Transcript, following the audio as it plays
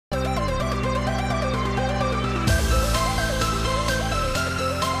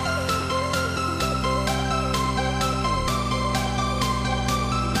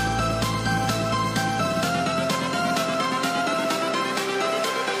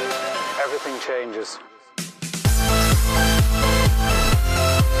everything changes.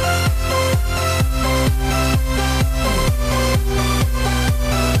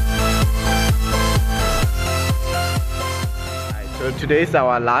 So today's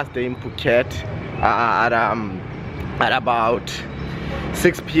our last day in Phuket. At about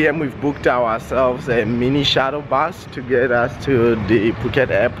 6 p.m. we've booked ourselves a mini shuttle bus to get us to the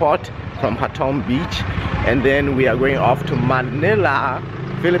Phuket airport from Patong Beach, and then we are going off to Manila,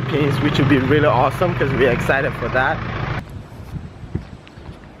 Philippines, which will be really awesome because we're excited for that.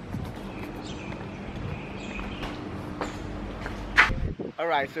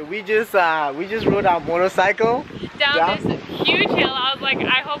 Alright, so we just rode our motorcycle down this huge hill. I was like,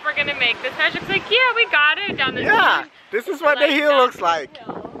 I hope we're gonna make this. Patrick's like, yeah, we got it down this hill. Yeah, this is what the hill looks like.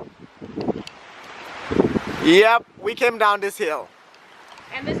 Yep, we came down this hill.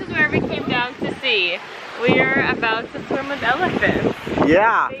 And this is where we came down to see. We are about to swim with elephants.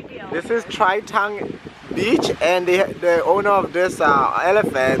 Yeah, this is Tritang Beach, and the owner of this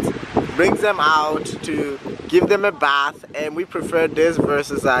elephants brings them out to give them a bath, and we prefer this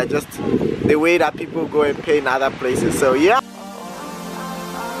versus just the way that people go and pay in other places. So yeah.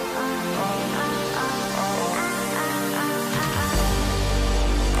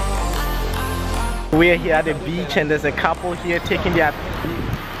 We're here at the beach, and there's a couple here taking their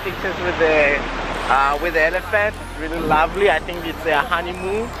pictures with the elephant. It's really lovely. I think it's their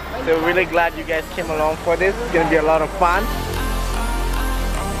honeymoon. So we're really glad you guys came along for this. It's gonna be a lot of fun.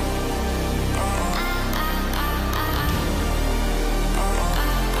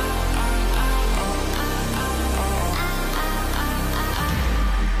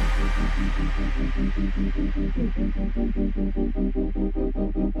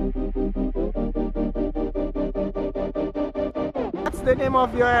 What's the name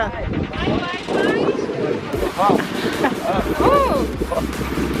of your...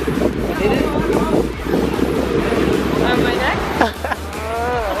 On my neck?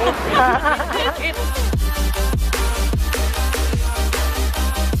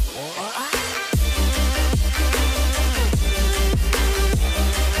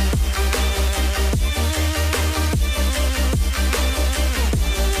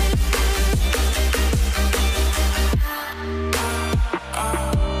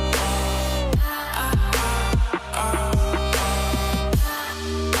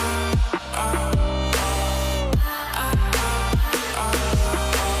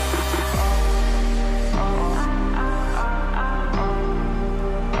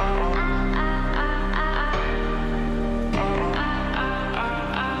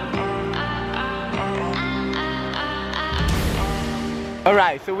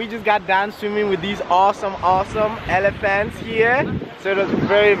 Alright, so we just got done swimming with these awesome elephants here. So it was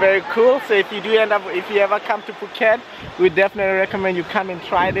very cool. So if you ever come to Phuket, we definitely recommend you come and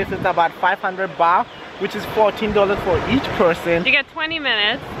try this. It's about 500 baht, which is $14 for each person. You get 20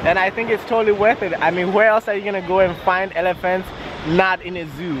 minutes. And I think it's totally worth it. I mean, where else are you gonna go and find elephants not in a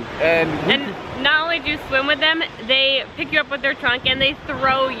zoo? And not only do you swim with them, they pick you up with their trunk and they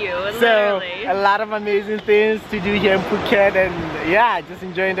throw you, literally. So a lot of amazing things to do here in Phuket, and yeah, just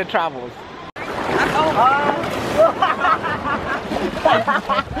enjoying the travels.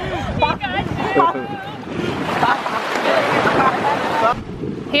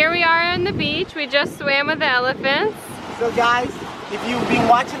 Here we are on the beach. We just swam with the elephants. So guys, if you've been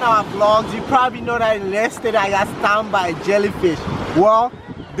watching our vlogs, you probably know that yesterday I got stung by a jellyfish. Well,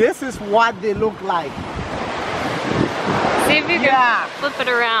 this is what they look like. See if you can flip it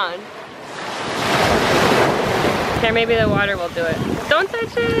around. Here, maybe the water will do it. Don't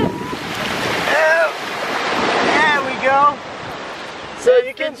touch it. There we go. So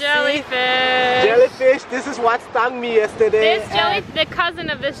you can see jellyfish. This is what stung me yesterday. This the cousin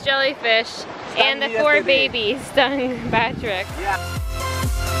of this jellyfish and the 4 babies stung Patrick. Yeah.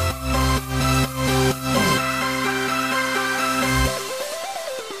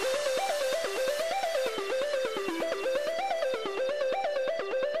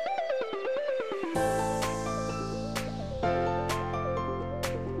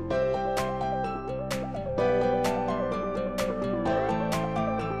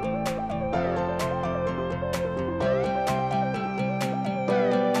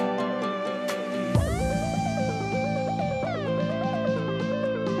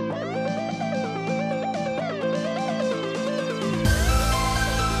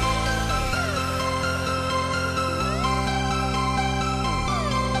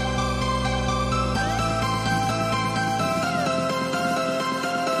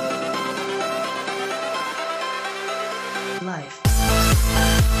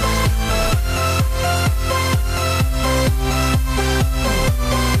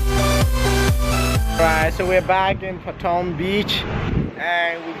 Alright, so we're back in Patong Beach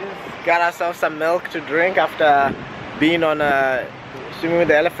and we just got ourselves some milk to drink after being on swimming with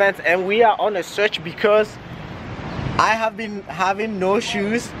the elephants, and we are on a search because I have been having no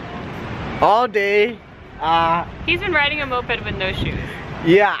shoes all day. He's been riding a moped with no shoes.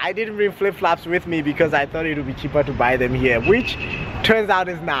 Yeah, I didn't bring flip-flops with me because I thought it would be cheaper to buy them here, which turns out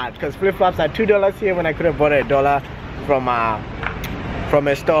is not, because flip-flops are $2 here when I could have bought $1 from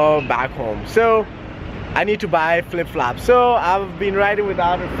a store back home. So I need to buy flip-flops. So I've been riding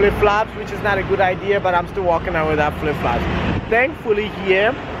without flip-flops, which is not a good idea, but I'm still walking around without flip-flops. Thankfully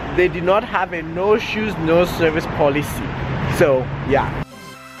here, they do not have a no shoes, no service policy. So yeah.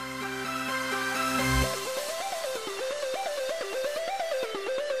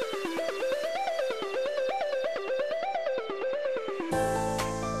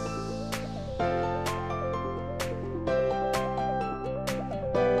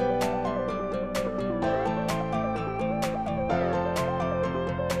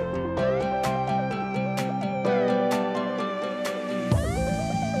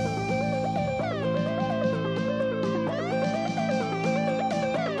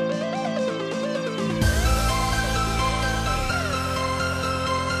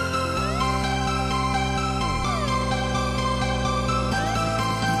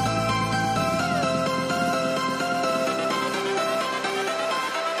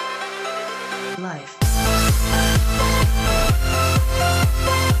 Life.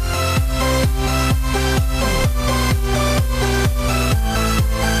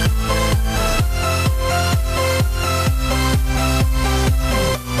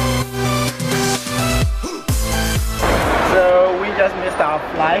 So we just missed our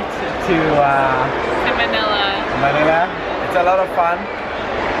flight to Manila. It's a lot of fun.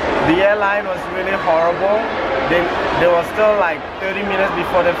 The airline was really horrible. They were still like 30 minutes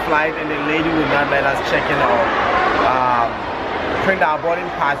before the flight, and the lady would not let us check in or print our boarding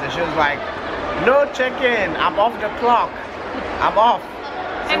passes. She was like, "No check-in. I'm off the clock. I'm off."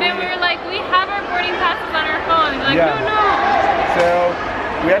 So and then we were like, "We have our boarding passes on our phone." Like, yeah. No. So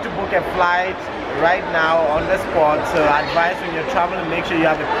we had to book a flight right now on the spot. So I advise when you're traveling, make sure you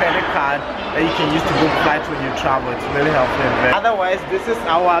have a credit card that you can use to book flights when you travel. It's really helpful. Otherwise, this is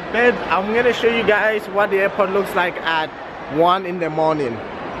our bed. I'm gonna show you guys what the airport looks like at 1 in the morning.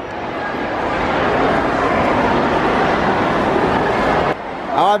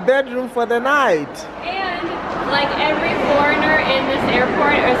 Our bedroom for the night. And like every foreigner in this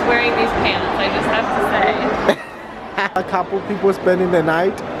airport is wearing these pants, I just have to say. A couple people spending the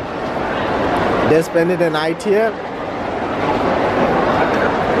night. They're spending the night here.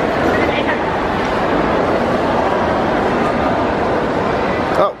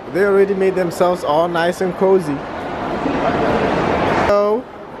 Oh, they already made themselves all nice and cozy. So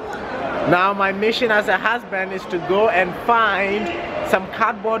now my mission as a husband is to go and find some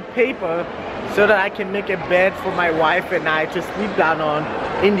cardboard paper so that I can make a bed for my wife and I to sleep down on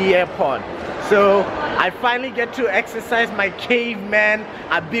in the airport. So I finally get to exercise my caveman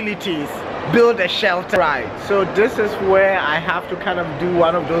abilities, build a shelter. Right, so this is where I have to kind of do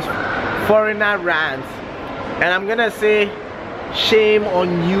one of those foreigner rants, and I'm gonna say, shame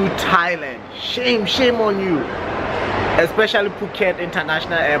on you, Thailand. Shame on you, especially Phuket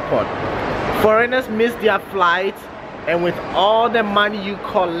International Airport. Foreigners miss their flights, and with all the money you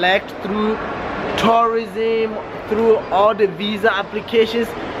collect through tourism, through all the visa applications,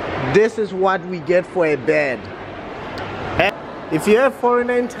 this is what we get for a bed. And if you're a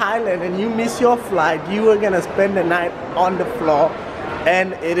foreigner in Thailand and you miss your flight, you are gonna spend the night on the floor,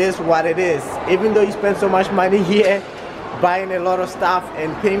 and it is what it is. Even though you spend so much money here buying a lot of stuff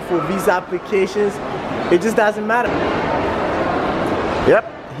and paying for visa applications, it just doesn't matter. Yep,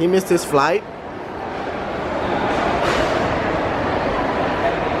 he missed his flight.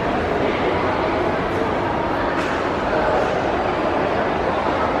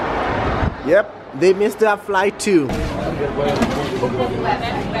 Yep, they missed their flight too.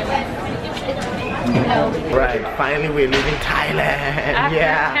 Right, finally we're leaving Thailand. After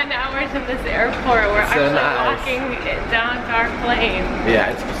 10 hours in this airport, we're so actually walking down to our plane.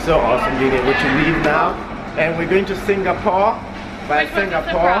 Yeah, it's so awesome being able to leave now. And we're going to Singapore. By Which was a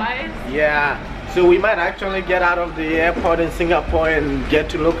Singapore. surprise. Yeah. So we might actually get out of the airport in Singapore and get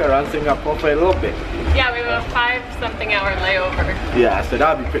to look around Singapore for a little bit. Yeah, we have a 5-something hour layover. Yeah, so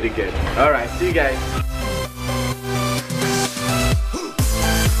that'll be pretty good. Alright, see you guys.